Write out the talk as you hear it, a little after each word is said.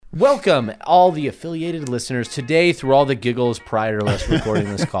Welcome, all the affiliated listeners. Today, through all the giggles prior to us recording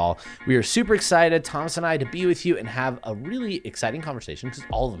this call, we are super excited, Thomas and I, to be with you and have a really exciting conversation because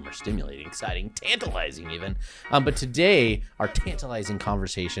all of them are stimulating, exciting, tantalizing even. But today, our tantalizing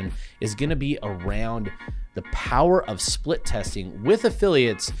conversation is going to be around the power of split testing with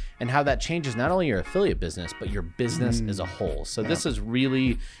affiliates and how that changes not only your affiliate business, but your business as a whole. So this is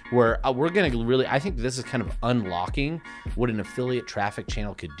really where we're going to really, I think this is kind of unlocking what an affiliate traffic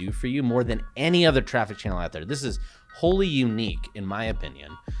channel could do for you more than any other traffic channel out there. This is wholly unique, in my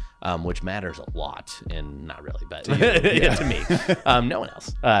opinion. Which matters a lot, and not really, but to me, no one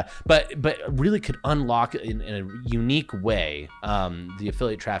else. But really could unlock in a unique way the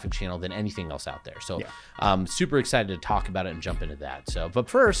affiliate traffic channel than anything else out there. So super excited to talk about it and jump into that. So, but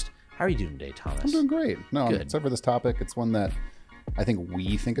first, how are you doing today, Thomas? I'm doing great. No, Good. except for this topic, it's one that I think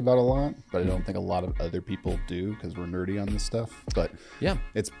we think about a lot, but I don't think a lot of other people do because we're nerdy on this stuff. But Yeah.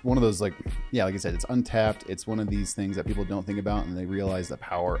 it's one of those like I said, it's untapped. It's one of these things that people don't think about, and they realize the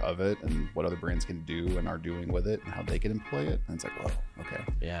power of it and what other brands can do and are doing with it and how they can employ it. And it's like, whoa, okay,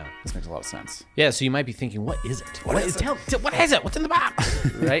 Yeah. this makes a lot of sense. Yeah, so you might be thinking, what is it? What is it? What's in the box?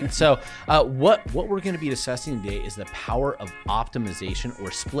 Right? So what we're going to be discussing today is the power of optimization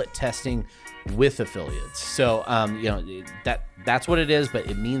or split testing with affiliates. So that's what it is, but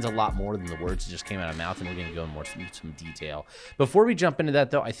it means a lot more than the words that just came out of mouth, and we're going to go in some detail. Before we jump into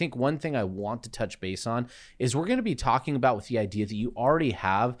that, though, I think one thing I want to touch base on is we're going to be talking about with the idea that you already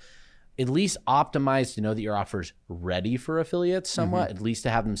have at least optimized to know that your offer's ready for affiliates somewhat, at least to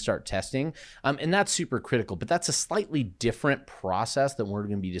have them start testing. And that's super critical, but that's a slightly different process that we're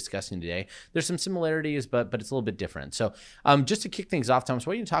going to be discussing today. There's some similarities, but it's a little bit different. So just to kick things off, Thomas,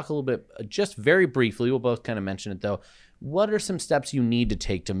 why don't you talk a little bit, just very briefly, we'll both kind of mention it though, what are some steps you need to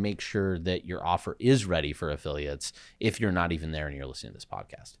take to make sure that your offer is ready for affiliates if you're not even there and you're listening to this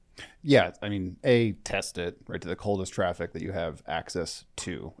podcast? Yeah, I mean, test it right to the coldest traffic that you have access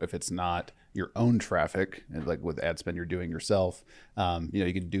to. If it's not your own traffic, and like with ad spend you're doing yourself,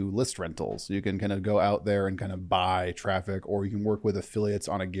 you can do list rentals. You can kind of go out there and kind of buy traffic, or you can work with affiliates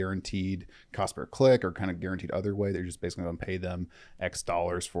on a guaranteed cost per click or kind of guaranteed other way that you're just basically going to pay them X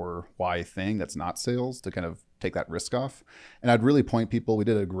dollars for Y thing that's not sales to kind of take that risk off. And I'd really point people, we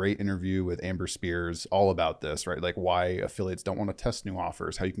did a great interview with Amber Spears all about this, right? Like why affiliates don't want to test new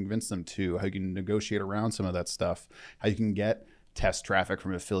offers, how you can convince them to, how you can negotiate around some of that stuff, how you can get test traffic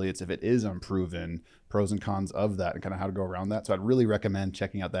from affiliates if it is unproven, pros and cons of that, and kind of how to go around that. So I'd really recommend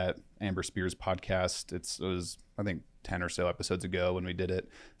checking out that Amber Spears podcast. It was, I think, 10 or so episodes ago when we did it.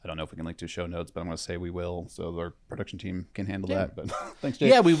 I don't know if we can link to show notes, but I'm going to say we will, so our production team can handle that. But thanks,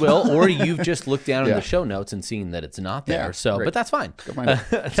 Jake. Yeah, we will. Or you've just looked down in the show notes and seen that it's not there. Yeah, so, great. but that's fine. Go find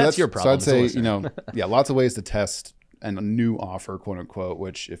it. That's your problem. So I'd say, lots of ways to test and a new offer, quote unquote,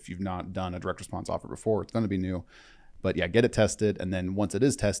 which if you've not done a direct response offer before, it's going to be new. But yeah, get it tested. And then once it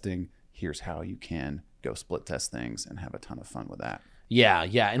is testing, here's how you can go split test things and have a ton of fun with that. Yeah.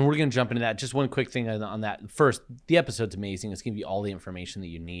 And we're going to jump into that. Just one quick thing on that. First, the episode's amazing. It's going to give you all the information that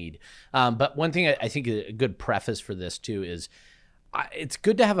you need. But one thing I think a good preface for this too is it's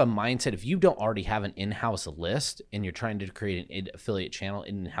good to have a mindset. If you don't already have an in-house list and you're trying to create an affiliate channel,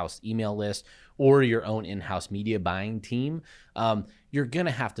 in-house email list, or your own in-house media buying team, you're going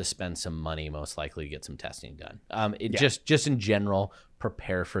to have to spend some money most likely to get some testing done. Just in general,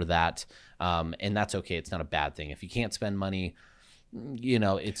 prepare for that. And that's okay. It's not a bad thing. If you can't spend money,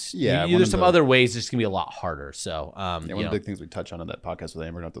 there's some other ways it's going to be a lot harder. So, one of the big things we touch on in that podcast with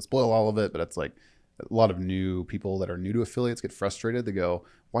Amber, not to spoil all of it, but it's like a lot of new people that are new to affiliates get frustrated. They go,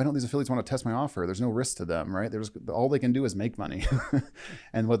 why don't these affiliates want to test my offer? There's no risk to them, right? All they can do is make money.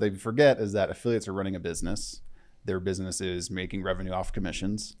 And what they forget is that affiliates are running a business. Their business is making revenue off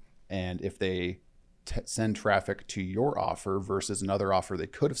commissions. And if they send traffic to your offer versus another offer they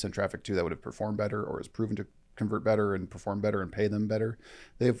could have sent traffic to that would have performed better or is proven to convert better and perform better and pay them better,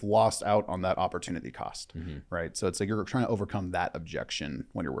 they've lost out on that opportunity cost, right? So it's like you're trying to overcome that objection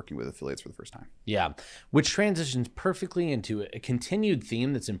when you're working with affiliates for the first time. Yeah. Which transitions perfectly into a continued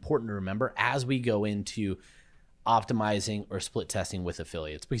theme that's important to remember as we go into optimizing or split testing with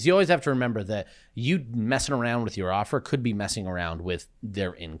affiliates, because you always have to remember that you messing around with your offer could be messing around with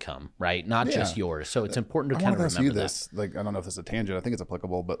their income, right? Not just yours. So it's important to kind of remember that. Like, I don't know if this is a tangent. I think it's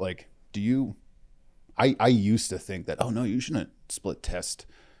applicable, but like, I used to think that, oh no, you shouldn't split test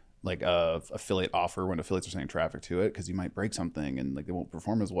like a affiliate offer when affiliates are sending traffic to it because you might break something and like they won't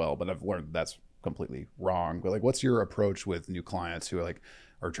perform as well. But I've learned that's completely wrong. But like, what's your approach with new clients who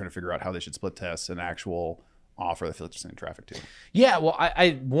are trying to figure out how they should split test an actual offer that affiliates are sending traffic to? Yeah, well,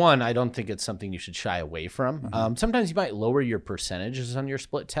 I don't think it's something you should shy away from. Sometimes you might lower your percentages on your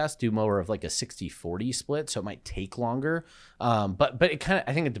split test, do more of like a 60-40 split, so it might take longer. But it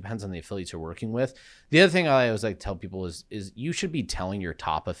I think it depends on the affiliates you're working with. The other thing I always like to tell people is you should be telling your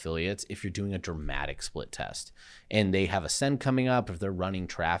top affiliates if you're doing a dramatic split test and they have a send coming up, if they're running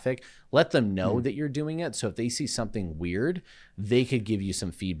traffic, let them know that you're doing it. So if they see something weird, they could give you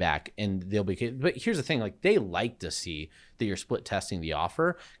some feedback and they'll be, but here's the thing, like they like to see that you're split testing the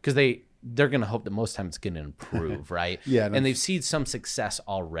offer because they're going to hope that most times it's going to improve, right? Yeah. And they've seen some success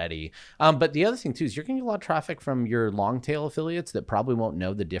already. But the other thing too, is you're going to get a lot of traffic from your long tail affiliates that probably won't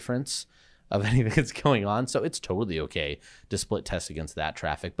know the difference of anything that's going on. So it's totally okay to split test against that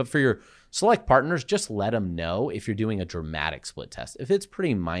traffic. But for your select partners, just let them know if you're doing a dramatic split test. If it's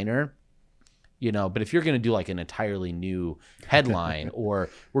pretty minor, but if you're going to do like an entirely new headline or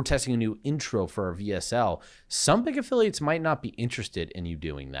we're testing a new intro for our VSL, some big affiliates might not be interested in you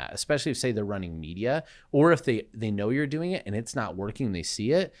doing that, especially if say they're running media or if they know you're doing it and it's not working, they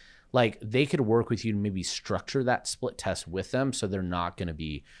see it, like they could work with you to maybe structure that split test with them so they're not going to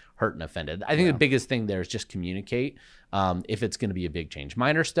be hurt and offended. I think the biggest thing there is just communicate if it's going to be a big change.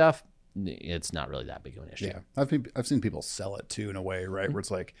 Minor stuff, it's not really that big of an issue. Yeah, I've seen people sell it too in a way, right? Where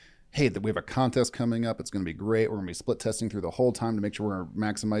it's like, hey, we have a contest coming up. It's going to be great. We're going to be split testing through the whole time to make sure we're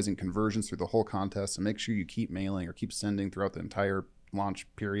maximizing conversions through the whole contest and make sure you keep mailing or keep sending throughout the entire launch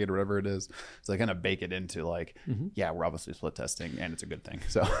period or whatever it is. So they kind of bake it into like, yeah, we're obviously split testing and it's a good thing.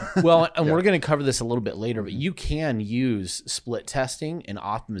 So well, and we're going to cover this a little bit later, but you can use split testing and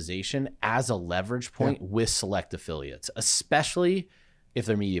optimization as a leverage point with select affiliates, especially if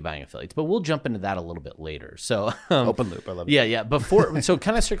they're media buying affiliates. But we'll jump into that a little bit later. So open loop, I love it. Yeah. So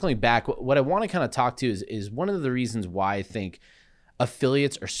kind of circling back, what I want to kind of talk to is one of the reasons why I think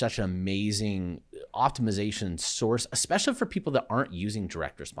affiliates are such an amazing optimization source, especially for people that aren't using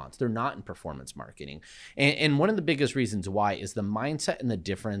direct response. They're not in performance marketing. And one of the biggest reasons why is the mindset and the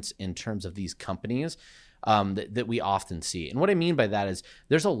difference in terms of these companies that we often see. And what I mean by that is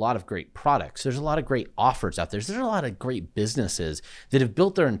there's a lot of great products. There's a lot of great offers out there. There's a lot of great businesses that have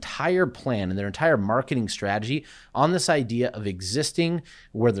built their entire plan and their entire marketing strategy on this idea of existing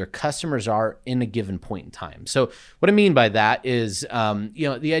where their customers are in a given point in time. So what I mean by that is,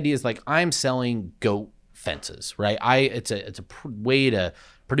 the idea is like I'm selling goat fences, right? It's a way to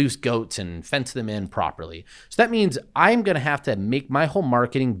produce goats and fence them in properly. So that means I'm going to have to make my whole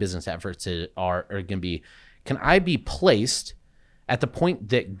marketing business efforts are going to be, can I be placed at the point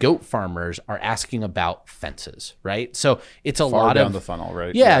that goat farmers are asking about fences, right? So it's a lot down of the funnel,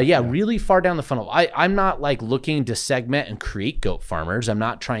 right? Yeah, really far down the funnel. I'm not like looking to segment and create goat farmers. I'm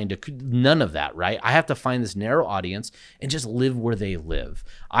not trying to, none of that, right? I have to find this narrow audience and just live where they live.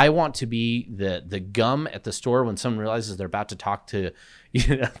 I want to be the gum at the store when someone realizes they're about to talk to,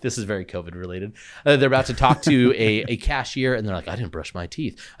 this is very COVID related. They're about to talk to a cashier and they're like, I didn't brush my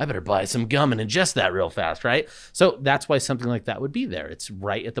teeth. I better buy some gum and ingest that real fast, right? So that's why something like that would be there. It's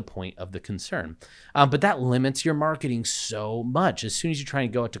right at the point of the concern. But that limits your marketing so much. As soon as you try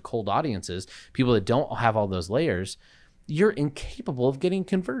and go out to cold audiences, people that don't have all those layers, you're incapable of getting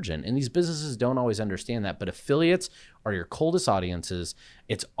conversion. And these businesses don't always understand that. But affiliates are your coldest audiences.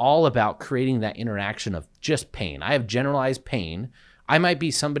 It's all about creating that interaction of just pain. I have generalized pain. I might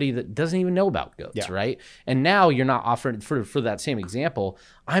be somebody that doesn't even know about goats, right? And now you're not offering, for that same example,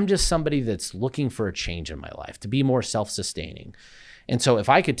 I'm just somebody that's looking for a change in my life to be more self-sustaining. And so if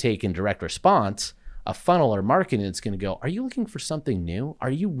I could take in direct response, a funnel or marketing that's going to go, are you looking for something new?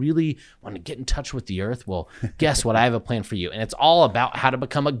 Are you really want to get in touch with the earth? Well, guess what? I have a plan for you. And it's all about how to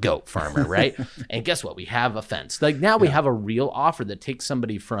become a goat farmer, right? And guess what? We have a fence. Like now we have a real offer that takes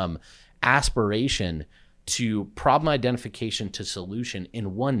somebody from aspiration to problem identification to solution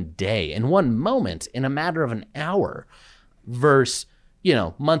in one day, in one moment, in a matter of an hour versus,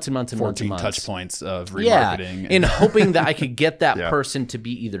 months and months and months and 14 months. touch points of remarketing. And hoping that I could get that person to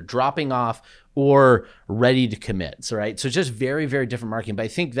be either dropping off or ready to commit. So, right. So it's just very, very different marketing. But I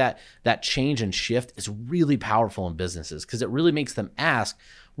think that change and shift is really powerful in businesses because it really makes them ask,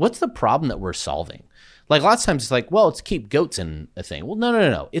 what's the problem that we're solving? Like lots of times it's like, well, it's keep goats in a thing. Well,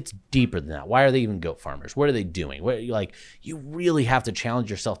 no. It's deeper than that. Why are they even goat farmers? What are they doing? You really have to challenge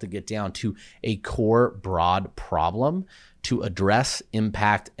yourself to get down to a core broad problem to address,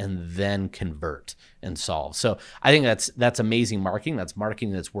 impact, and then convert and solve. So I think that's amazing marketing. That's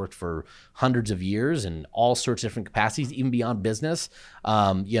marketing that's worked for hundreds of years in all sorts of different capacities, even beyond business.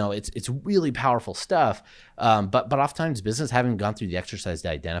 It's really powerful stuff. But oftentimes business haven't gone through the exercise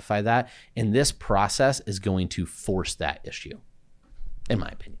to identify that. And this process is going to force that issue. in my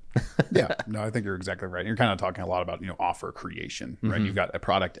opinion. Yeah, no, I think you're exactly right. You're kind of talking a lot about, offer creation, right? You've got a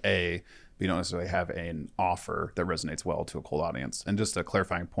product A, but you don't necessarily have an offer that resonates well to a cold audience. And just a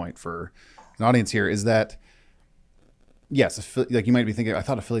clarifying point for an audience here is that, yes, like you might be thinking, I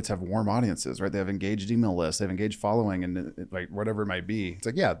thought affiliates have warm audiences, right? They have engaged email lists, they have engaged following, and like whatever it might be. It's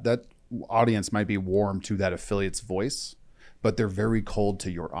like, yeah, that audience might be warm to that affiliate's voice, but they're very cold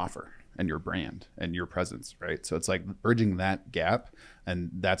to your offer and your brand and your presence, right? So it's like bridging that gap,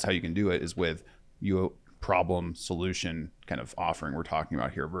 and that's how you can do it is with you problem solution kind of offering we're talking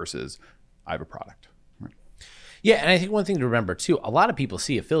about here versus I have a product. Right? Yeah, and I think one thing to remember too, a lot of people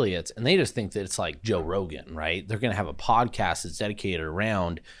see affiliates and they just think that it's like Joe Rogan, right? They're going to have a podcast that's dedicated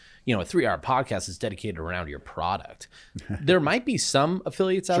around, a 3-hour podcast is dedicated around your product. There might be some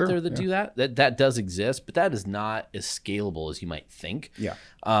affiliates out there that do that. That does exist, but that is not as scalable as you might think. Yeah.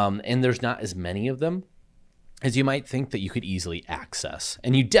 And there's not as many of them as you might think that you could easily access.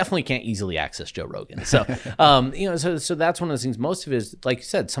 And you definitely can't easily access Joe Rogan. So, so that's one of those things. Most of it is, like you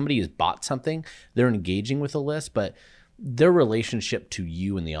said, somebody has bought something, they're engaging with a list, but their relationship to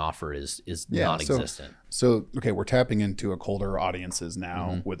you and the offer is non-existent. So, okay, we're tapping into a colder audiences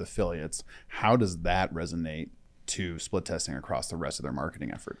now with affiliates. How does that resonate to split testing across the rest of their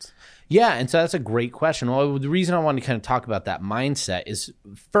marketing efforts? Yeah, and so that's a great question. Well, the reason I wanted to kind of talk about that mindset is,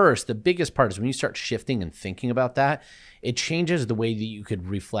 first, the biggest part is when you start shifting and thinking about that, it changes the way that you could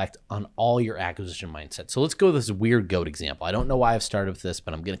reflect on all your acquisition mindset. So let's go with this weird goat example. I don't know why I've started with this,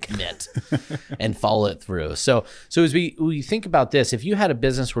 but I'm going to commit and follow it through. So as we think about this, if you had a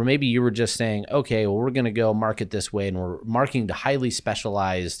business where maybe you were just saying, okay, well, we're going to go market this way and we're marketing to highly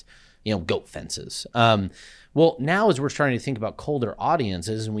specialized, goat fences. Well, now as we're starting to think about colder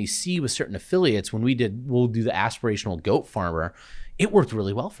audiences, and we see with certain affiliates, we'll do the aspirational goat farmer, it worked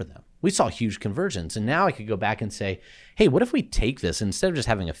really well for them. We saw huge conversions. And now I could go back and say, hey, what if we take this, instead of just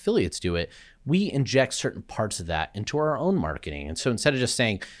having affiliates do it, we inject certain parts of that into our own marketing. And so instead of just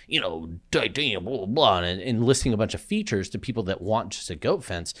saying, blah, blah, blah, and listing a bunch of features to people that want just a goat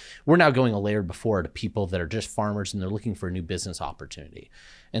fence, we're now going a layer before to people that are just farmers and they're looking for a new business opportunity.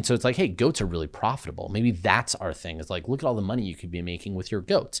 And so it's like, hey, goats are really profitable. Maybe that's our thing. It's like, look at all the money you could be making with your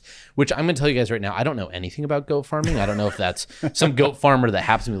goats, which I'm going to tell you guys right now, I don't know anything about goat farming. I don't know if that's some goat farmer that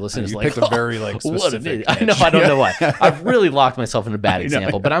happens to be listening. You like, picked a very specific I know, I don't know why. I've really locked myself in a bad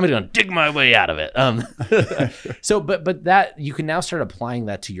example, but I'm going to dig my way out of it. So, but that you can now start applying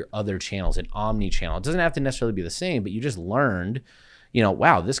that to your other channels, an omni-channel. It doesn't have to necessarily be the same, but you just learned,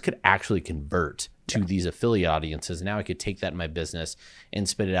 wow, this could actually convert to these affiliate audiences. Now I could take that in my business and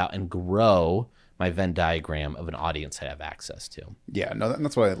spit it out and grow my Venn diagram of an audience I have access to. Yeah, no,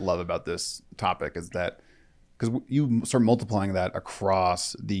 that's what I love about this topic is that because you start multiplying that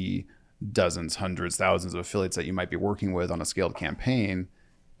across the dozens, hundreds, thousands of affiliates that you might be working with on a scaled campaign,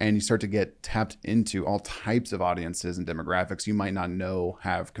 and you start to get tapped into all types of audiences and demographics you might not know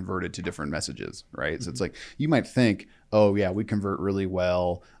have converted to different messages, right? Mm-hmm. So it's like you might think, oh yeah, we convert really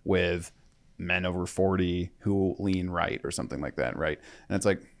well with men over 40 who lean right or something like that, right? And it's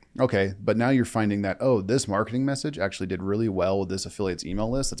like, okay, but now you're finding that, oh, this marketing message actually did really well with this affiliate's email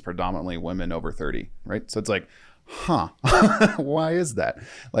list that's predominantly women over 30, right? So it's like, why is that?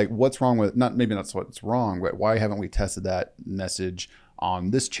 Like, what's wrong with, maybe that's what's wrong, but why haven't we tested that message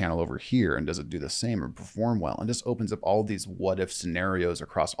on this channel over here? And does it do the same or perform well? And just opens up all these what if scenarios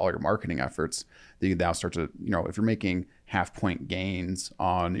across all your marketing efforts that you now start to, if you're making 0.5-point gains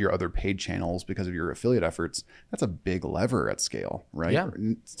on your other paid channels because of your affiliate efforts, that's a big lever at scale, right? Yeah.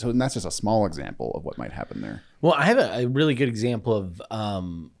 So that's just a small example of what might happen there. Well, I have a really good example of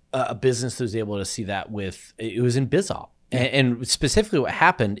a business that was able to see that with, it was in BizOp. And specifically what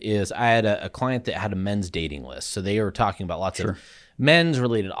happened is I had a client that had a men's dating list. So they were talking about lots of men's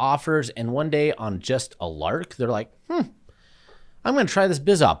related offers. And one day on just a lark, they're like, I'm going to try this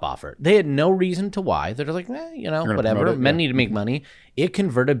BizOp offer. They had no reason to why. They're just like, whatever. Men need to make money. It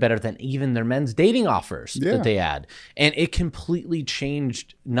converted better than even their men's dating offers that they had. And it completely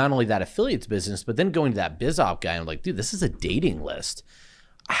changed not only that affiliate's business, but then going to that BizOp guy, I'm like, dude, this is a dating list.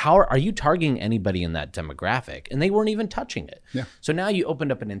 How are you targeting anybody in that demographic? And they weren't even touching it. Yeah. So now you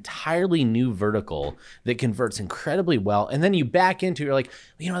opened up an entirely new vertical that converts incredibly well. And then you back into, you're like,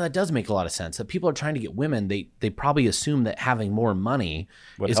 that does make a lot of sense. That people are trying to get women. They probably assume that having more money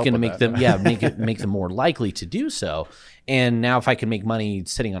is going to make them, make them more likely to do so. And now if I can make money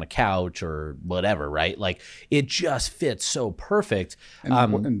sitting on a couch or whatever, right? Like it just fits so perfect. And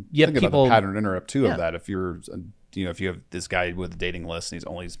think about the pattern interrupt too of that. If you're if you have this guy with a dating list and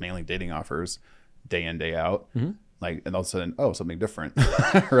he's mainly dating offers day in, day out, Like, and all of a sudden, oh, something different,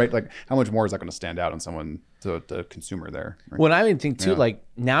 right? Like, how much more is that going to stand out on someone, to the consumer there? Right? Well, I would think too, like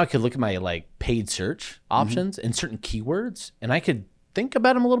now I could look at my like paid search options and certain keywords, and I could think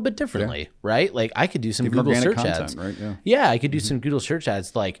about them a little bit differently, right? Like I could do some Google search ads, right? Yeah, I could do some Google search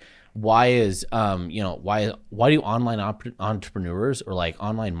ads. Like, why is why do online entrepreneurs or like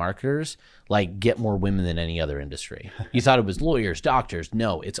online marketers like get more women than any other industry? You thought it was lawyers, doctors.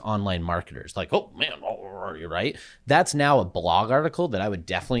 No, it's online marketers. Like, oh man, you're right. That's now a blog article that I would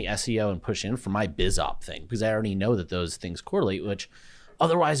definitely SEO and push in for my BizOp thing, because I already know that those things correlate, which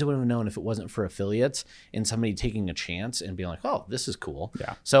otherwise I wouldn't have known if it wasn't for affiliates and somebody taking a chance and being like, oh, this is cool.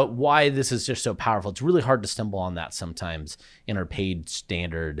 Yeah. So why this is just so powerful. It's really hard to stumble on that sometimes in our paid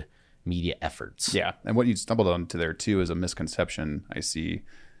standard media efforts. Yeah. And what you stumbled onto there too is a misconception I see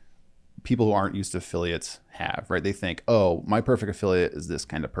people who aren't used to affiliates have, right? They think, oh, my perfect affiliate is this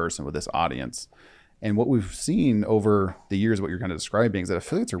kind of person with this audience. And what we've seen over the years, what you're kind of describing, is that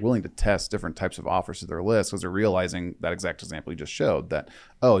affiliates are willing to test different types of offers to their list because they're realizing that exact example you just showed, that,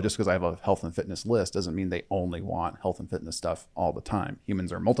 oh, just because I have a health and fitness list doesn't mean they only want health and fitness stuff all the time.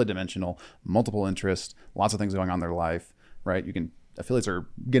 Humans are multidimensional, multiple interests, lots of things going on in their life, right? Affiliates are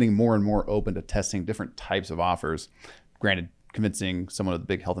getting more and more open to testing different types of offers. Granted, convincing someone with a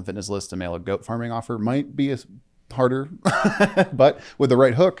big health and fitness list to mail a goat farming offer might be harder, but with the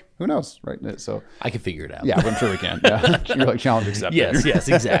right hook, who knows, right? So I can figure it out. Yeah, I'm sure we can. Yeah. You're like challenge accepted. Yes,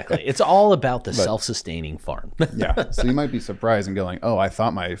 exactly. It's all about the self-sustaining farm. Yeah. So you might be surprised and going, oh, I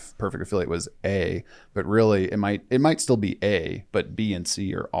thought my perfect affiliate was A, but really it might still be A, but B and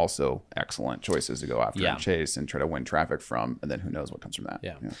C are also excellent choices to go after and chase and try to win traffic from. And then who knows what comes from that.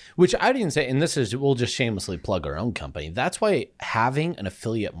 Yeah. Which I didn't say, and we'll just shamelessly plug our own company. That's why having an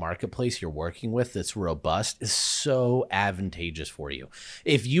affiliate marketplace you're working with that's robust is so advantageous for you.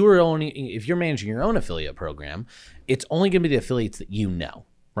 If you're managing your own affiliate program, it's only going to be the affiliates that you know,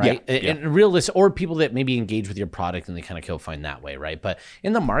 right? And realistic, or people that maybe engage with your product and they kind of go find that way, right? But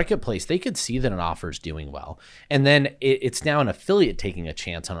in the marketplace, they could see that an offer is doing well, and then it's now an affiliate taking a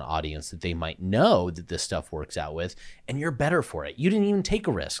chance on an audience that they might know that this stuff works out with, and you're better for it. You didn't even take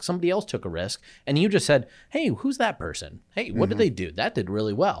a risk. Somebody else took a risk, and you just said, hey, who's that person? Hey, what did they do? That did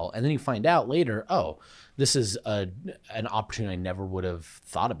really well. And then you find out later, oh, this is an opportunity I never would have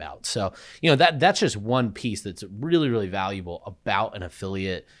thought about. So, that's just one piece that's really, really valuable about an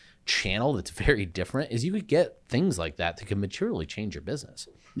affiliate channel that's very different, is you could get things like that can materially change your business.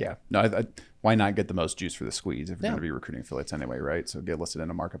 Yeah. No, why not get the most juice for the squeeze if you're going to be recruiting affiliates anyway, right? So get listed in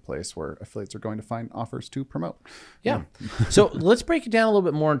a marketplace where affiliates are going to find offers to promote. Yeah. So let's break it down a little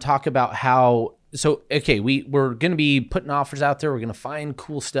bit more and talk about how. So, okay, we're going to be putting offers out there. We're going to find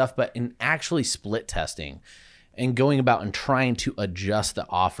cool stuff, but in actually split testing and going about and trying to adjust the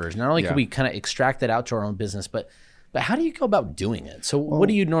offers, not only can we kind of extract that out to our own business, but how do you go about doing it? So what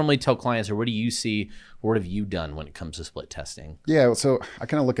do you normally tell clients, or what do you see, or what have you done when it comes to split testing? Yeah, so I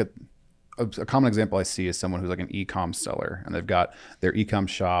kind of look at a common example I see is someone who's like an e-com seller, and they've got their e-com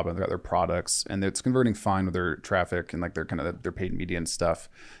shop and they've got their products, and it's converting fine with their traffic and like their paid media and stuff,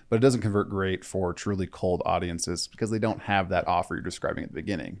 but it doesn't convert great for truly cold audiences because they don't have that offer you're describing at the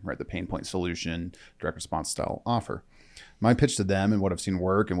beginning, right? The pain point solution, direct response style offer. My pitch to them, and what I've seen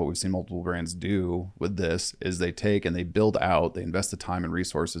work and what we've seen multiple brands do with this, is they take and they invest the time and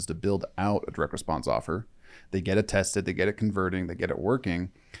resources to build out a direct response offer. They get it tested, they get it converting, they get it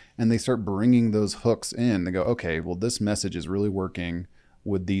working, and they start bringing those hooks in. They go, okay, well, this message is really working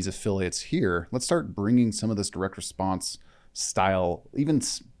with these affiliates here. Let's start bringing some of this direct response style, even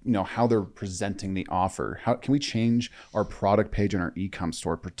how they're presenting the offer. How can we change our product page in our e-com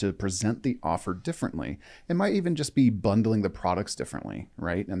store to present the offer differently? It might even just be bundling the products differently,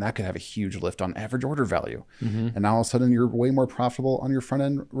 right? And that could have a huge lift on average order value. And now all of a sudden you're way more profitable on your front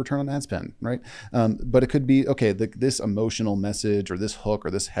end return on ad spend, right? But it could be, okay, this emotional message or this hook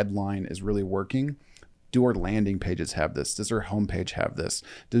or this headline is really working. Do our landing pages have this? Does our homepage have this?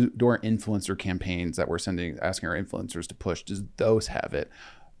 Do our influencer campaigns that we're asking our influencers to push, does those have it?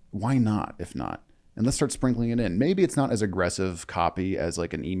 Why not, if not? And let's start sprinkling it in. Maybe it's not as aggressive copy as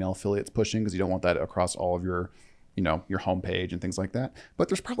like an email affiliate's pushing, because you don't want that across all of your homepage and things like that. But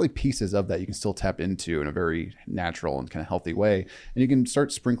there's probably pieces of that you can still tap into in a very natural and kind of healthy way. And you can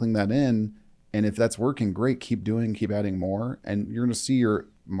start sprinkling that in. And if that's working, great, keep adding more. And you're going to see your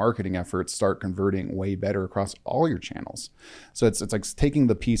marketing efforts start converting way better across all your channels. So it's like taking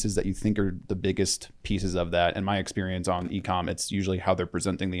the pieces that you think are the biggest pieces of that. In my experience on e-com, it's usually how they're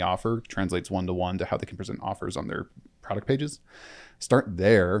presenting the offer translates one-to-one to how they can present offers on their product pages. Start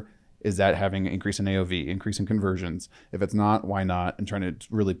there. Is that having an increase in AOV, increase in conversions? If it's not, why not? And trying to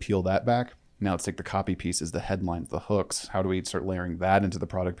really peel that back. Now let's take the copy pieces, the headlines, the hooks. How do we start layering that into the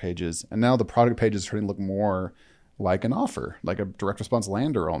product pages? And now the product pages are starting to look more like an offer, like a direct response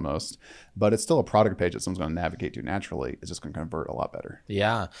lander almost, but it's still a product page that someone's going to navigate to naturally. It's just going to convert a lot better.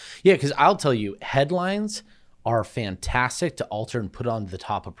 Yeah. Yeah. Because I'll tell you, headlines are fantastic to alter and put on the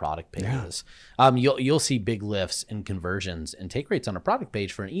top of product pages. Yeah. You'll see big lifts in conversions and take rates on a product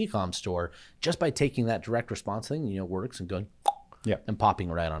page for an e-com store just by taking that direct response thing, works and going and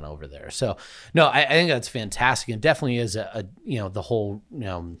popping right on over there. So no, I think that's fantastic. And definitely is the whole,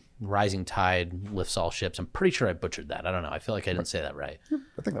 rising tide lifts all ships. I'm pretty sure I butchered that. I don't know. I feel like I didn't say that right.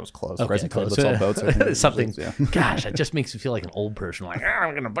 I think that was close. Okay, rising tide lifts all boats. I think something. Yeah. Gosh, it just makes me feel like an old person. Like,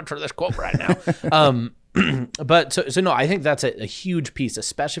 I'm going to butcher this quote right now. But so no, I think that's a huge piece,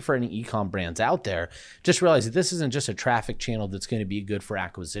 especially for any e-com brands out there. Just realize that this isn't just a traffic channel that's going to be good for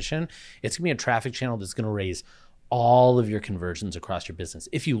acquisition. It's going to be a traffic channel that's going to raise all of your conversions across your business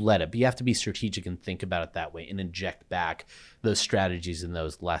if you let it. But you have to be strategic and think about it that way and inject back those strategies and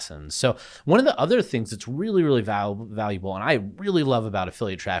those lessons. So one of the other things that's really, really valuable, and I really love about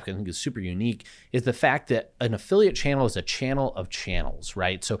affiliate traffic, I think is super unique, is the fact that an affiliate channel is a channel of channels,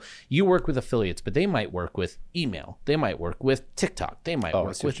 right? So you work with affiliates, but they might work with email. They might work with TikTok. They might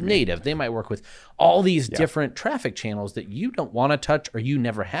work with native. They might work with all these different traffic channels that you don't want to touch or you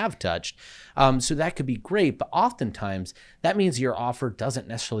never have touched. So that could be great, but oftentimes that means your offer doesn't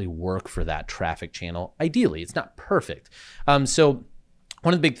necessarily work for that traffic channel. Ideally, it's not perfect. So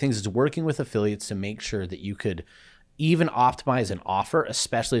one of the big things is working with affiliates to make sure that you could even optimize an offer,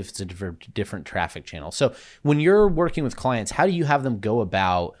 especially if it's a different traffic channel. So when you're working with clients, how do you have them go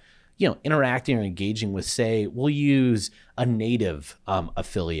about interacting or engaging with, say, we'll use a native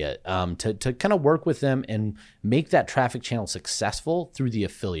affiliate to kind of work with them and make that traffic channel successful through the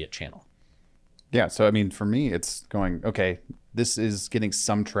affiliate channel? Yeah. So, I mean, for me, it's going, okay, this is getting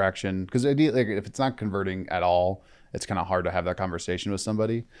some traction because ideally, if it's not converting at all, it's kind of hard to have that conversation with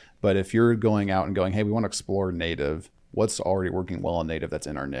somebody. But if you're going out and going, hey, we want to explore native, what's already working well on native that's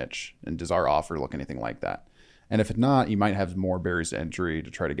in our niche? And does our offer look anything like that? And if it's not, you might have more barriers to entry to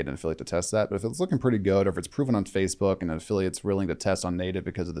try to get an affiliate to test that. But if it's looking pretty good, or if it's proven on Facebook and an affiliate's willing to test on native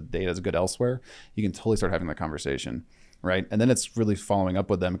because of the data is good elsewhere, you can totally start having that conversation. Right. And then it's really following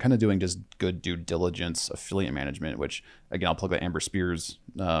up with them, kind of doing just good due diligence, affiliate management, which, again, I'll plug the Amber Spears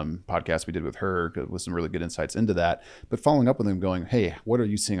podcast we did with her with some really good insights into that. But following up with them going, hey, what are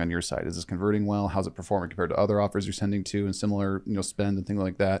you seeing on your side? Is this converting well? How's it performing compared to other offers you're sending to and similar spend and things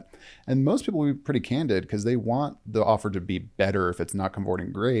like that? And most people will be pretty candid because they want the offer to be better if it's not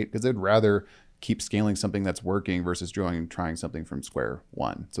converting great, because they'd rather keep scaling something that's working versus trying something from square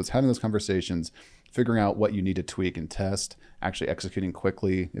one. So it's having those conversations, figuring out what you need to tweak and test, actually executing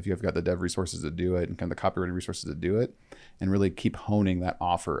quickly if you've got the dev resources to do it and kind of the copywriting resources to do it, and really keep honing that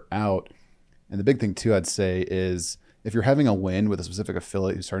offer out. And the big thing too, I'd say, is if you're having a win with a specific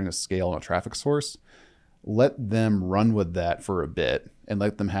affiliate who's starting to scale on a traffic source, let them run with that for a bit and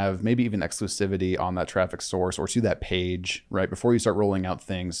let them have maybe even exclusivity on that traffic source or to that page, right? Before you start rolling out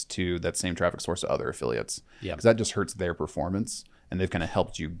things to that same traffic source to other affiliates. Yeah. Because that just hurts their performance and they've kind of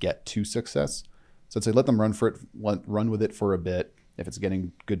helped you get to success. So I'd say let them run with it for a bit. If it's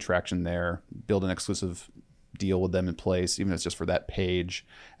getting good traction there, build an exclusive deal with them in place, even if it's just for that page,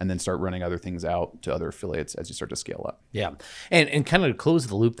 and then start running other things out to other affiliates as you start to scale up. Yeah. And kind of to close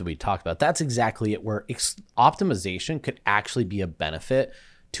the loop that we talked about, that's exactly it, where optimization could actually be a benefit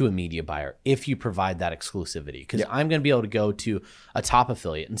to a media buyer if you provide that exclusivity. Because I'm going to be able to go to a top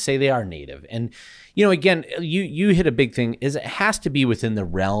affiliate and say they are native. And, again, you hit a big thing, is it has to be within the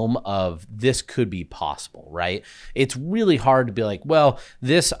realm of this could be possible, right? It's really hard to be like, well,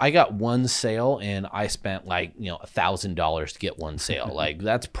 I got one sale and I spent $1,000 to get one sale.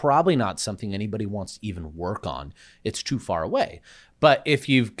 That's probably not something anybody wants to even work on. It's too far away. But if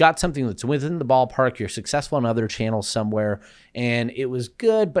you've got something that's within the ballpark, you're successful on other channels somewhere, and it was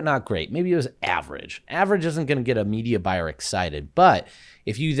good but not great. Maybe it was average. Average isn't going to get a media buyer excited. But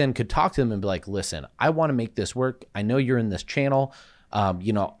if you then could talk to them and be like, listen, I want to make this work. I know you're in this channel. I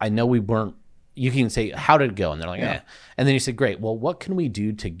know we weren't. You can say, how did it go? And they're like, eh. And then you say, great. Well, what can we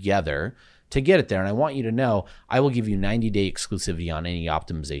do together to get it there? And I want you to know, I will give you 90-day exclusivity on any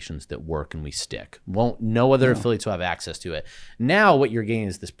optimizations that work and we stick. No other affiliates will have access to it. Now what you're getting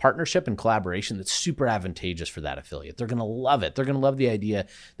is this partnership and collaboration that's super advantageous for that affiliate. They're going to love it. They're going to love the idea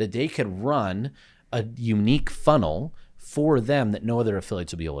that they could run a unique funnel for them that no other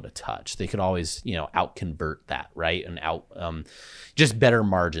affiliates will be able to touch. They could always, out convert that, right? And just better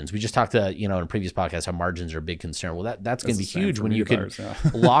margins. We just talked to, in a previous podcast how margins are a big concern. Well, that's going to be huge when you can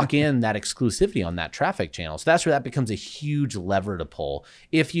lock in that exclusivity on that traffic channel. So that's where that becomes a huge lever to pull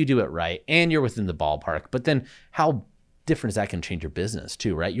if you do it right and you're within the ballpark. But then how different is that can change your business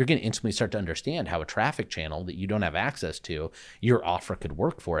too, right? You're going to instantly start to understand how a traffic channel that you don't have access to, your offer could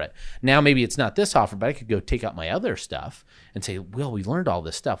work for it. Now, maybe it's not this offer, but I could go take out my other stuff and say, well, we learned all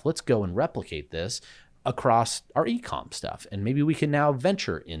this stuff. Let's go and replicate this across our e-com stuff. And maybe we can now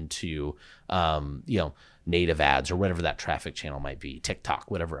venture into, native ads or whatever that traffic channel might be,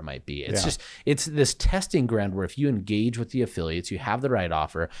 TikTok, whatever it might be. It's this testing ground where if you engage with the affiliates, you have the right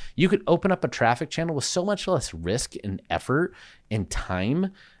offer, you could open up a traffic channel with so much less risk and effort and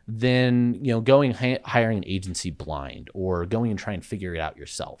time than, going hiring an agency blind or going and trying to figure it out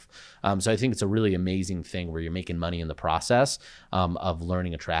yourself. So I think it's a really amazing thing where you're making money in the process of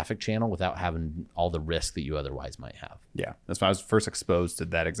learning a traffic channel without having all the risk that you otherwise might have. Yeah, that's when I was first exposed to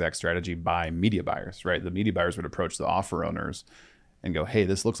that exact strategy by media buyers, right? The media buyers would approach the offer owners and go, hey,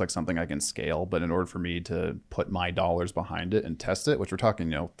 this looks like something I can scale, but in order for me to put my dollars behind it and test it, which we're talking,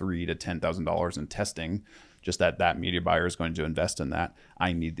 $3,000 to $10,000 in testing, just that media buyer is going to invest in that.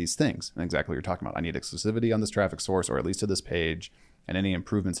 I need these things. And exactly what you're talking about. I need exclusivity on this traffic source, or at least to this page. And any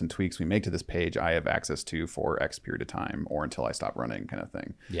improvements and tweaks we make to this page, I have access to for X period of time or until I stop running, kind of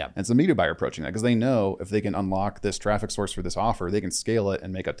thing. Yeah. And it's the media buyer approaching that because they know if they can unlock this traffic source for this offer, they can scale it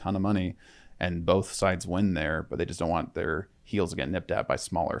and make a ton of money. And both sides win there, but they just don't want their heels to get nipped at by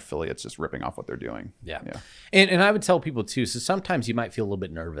smaller affiliates just ripping off what they're doing. Yeah. And I would tell people too, so sometimes you might feel a little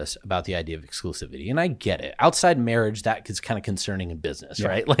bit nervous about the idea of exclusivity. And I get it. Outside marriage, that is kind of concerning in business,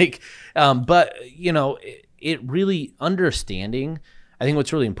 right? But it really understanding, I think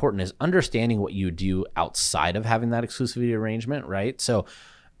what's really important is understanding what you do outside of having that exclusivity arrangement, right? So,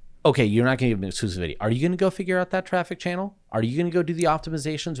 okay, you're not going to give them exclusivity. Are you going to go figure out that traffic channel? Are you going to go do the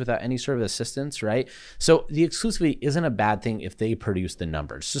optimizations without any sort of assistance, right? So the exclusivity isn't a bad thing if they produce the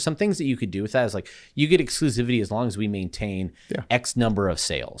numbers. So some things that you could do with that is you get exclusivity as long as we maintain X number of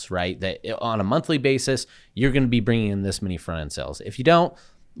sales, right? That on a monthly basis, you're going to be bringing in this many front-end sales. If you don't,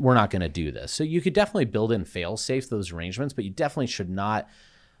 we're not going to do this. So you could definitely build in fail-safe those arrangements, but you definitely should not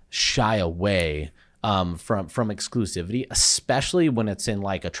shy away from exclusivity, especially when it's in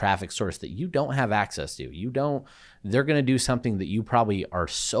a traffic source that you don't have access to. They're going to do something that you probably are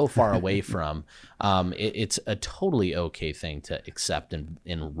so far away from. It's a totally okay thing to accept and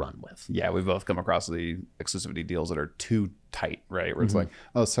run with. Yeah, we've both come across the exclusivity deals that are too tight, right? Where it's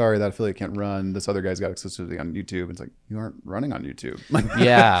oh, sorry, that affiliate can't run. This other guy's got exclusivity on YouTube. It's you aren't running on YouTube.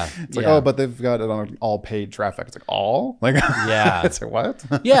 It's oh, but they've got it on all paid traffic. It's all? Yeah. It's what?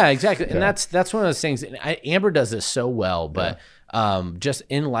 Yeah, exactly. And that's one of those things. And Amber does this so well, but just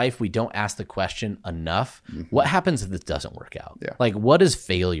in life, we don't ask the question enough. What happens if this doesn't work out? What does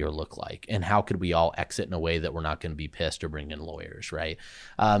failure look like? And how could we all exit in a way that we're not going to be pissed or bring in lawyers, right?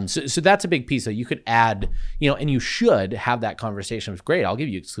 So that's a big piece. So you could add, and you should have that conversation of, great, I'll give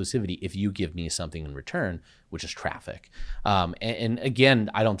you exclusivity if you give me something in return, which is traffic. And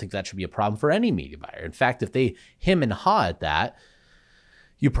again, I don't think that should be a problem for any media buyer. In fact, if they hem and haw at that,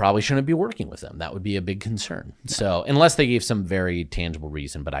 you probably shouldn't be working with them. That would be a big concern. So unless they gave some very tangible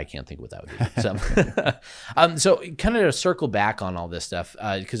reason, but I can't think what that would be. So kind of to circle back on all this stuff,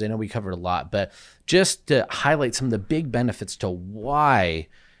 because I know we covered a lot, but just to highlight some of the big benefits to why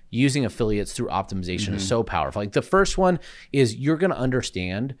using affiliates through optimization is so powerful. The first one is you're going to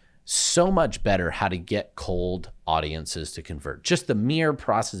understand so much better how to get cold audiences to convert. Just the mere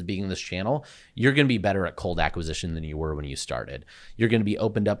process of being in this channel, you're going to be better at cold acquisition than you were when you started. You're going to be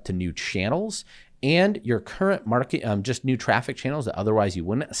opened up to new channels and your current market, just new traffic channels that otherwise you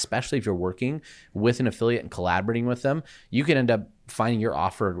wouldn't, especially if you're working with an affiliate and collaborating with them. You could end up finding your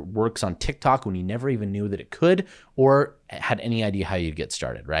offer works on TikTok when you never even knew that it could or had any idea how you'd get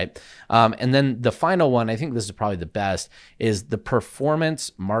started, right? And then the final one, I think this is probably the best, is the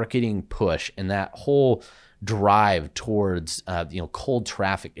performance marketing push, and that whole drive towards cold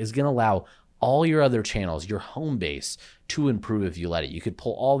traffic is going to allow all your other channels, your home base, to improve if you let it. You could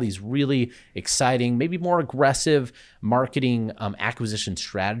pull all these really exciting, maybe more aggressive marketing acquisition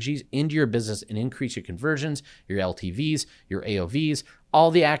strategies into your business and increase your conversions, your LTVs, your AOVs, all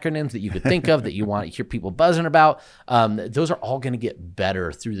the acronyms that you could think of that you want to hear people buzzing about. Those are all going to get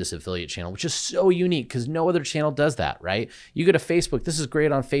better through this affiliate channel, which is so unique because no other channel does that, right? You go to Facebook. This is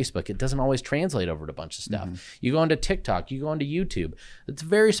great on Facebook. It doesn't always translate over to a bunch of stuff. You go onto TikTok. You go onto YouTube. It's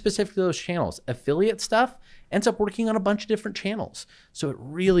very specific to those channels. Affiliate stuff ends up working on a bunch of different channels. So it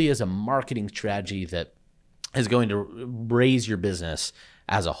really is a marketing strategy that is going to raise your business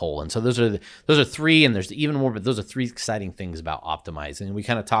as a whole. And so those are three, and there's even more, but those are three exciting things about optimizing. And we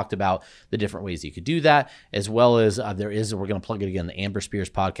kind of talked about the different ways you could do that, as well as we're going to plug it again. The Amber Spears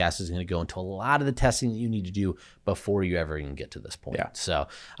podcast is going to go into a lot of the testing that you need to do before you ever even get to this point. Yeah. So,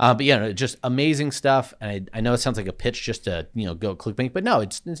 but yeah, just amazing stuff. And I know it sounds like a pitch just to, go ClickBank, but no,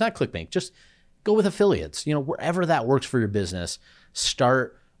 it's not ClickBank. Just go with affiliates, wherever that works for your business.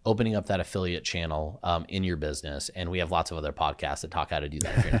 Start opening up that affiliate channel in your business. And we have lots of other podcasts that talk how to do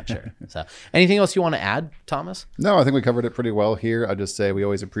that if you're not sure. So anything else you want to add, Thomas? No, I think we covered it pretty well here. I'll just say we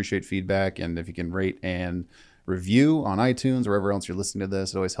always appreciate feedback. And if you can rate and review on iTunes or wherever else you're listening to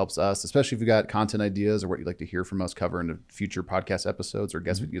this, it always helps us, especially if you got content ideas or what you'd like to hear from us cover in future podcast episodes or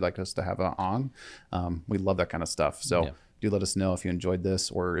guests you'd like us to have on. We love that kind of stuff. So do let us know if you enjoyed this,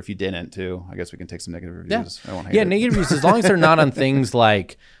 or if you didn't too. I guess we can take some negative reviews. Yeah, I won't hate it. Negative reviews, as long as they're not on things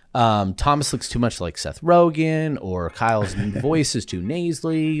like Thomas looks too much like Seth Rogen, or Kyle's voice is too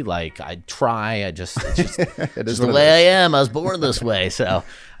nasally. Like it's just the way I am. I was born this way. So,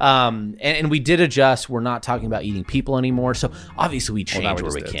 and we did adjust. We're not talking about eating people anymore. So obviously we change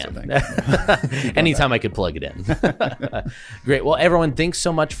where we can. Anytime I could plug it in. Great. Well, everyone, thanks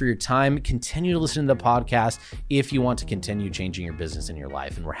so much for your time. Continue to listen to the podcast if you want to continue changing your business and your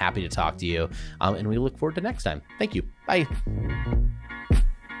life. And we're happy to talk to you. And we look forward to next time. Thank you. Bye.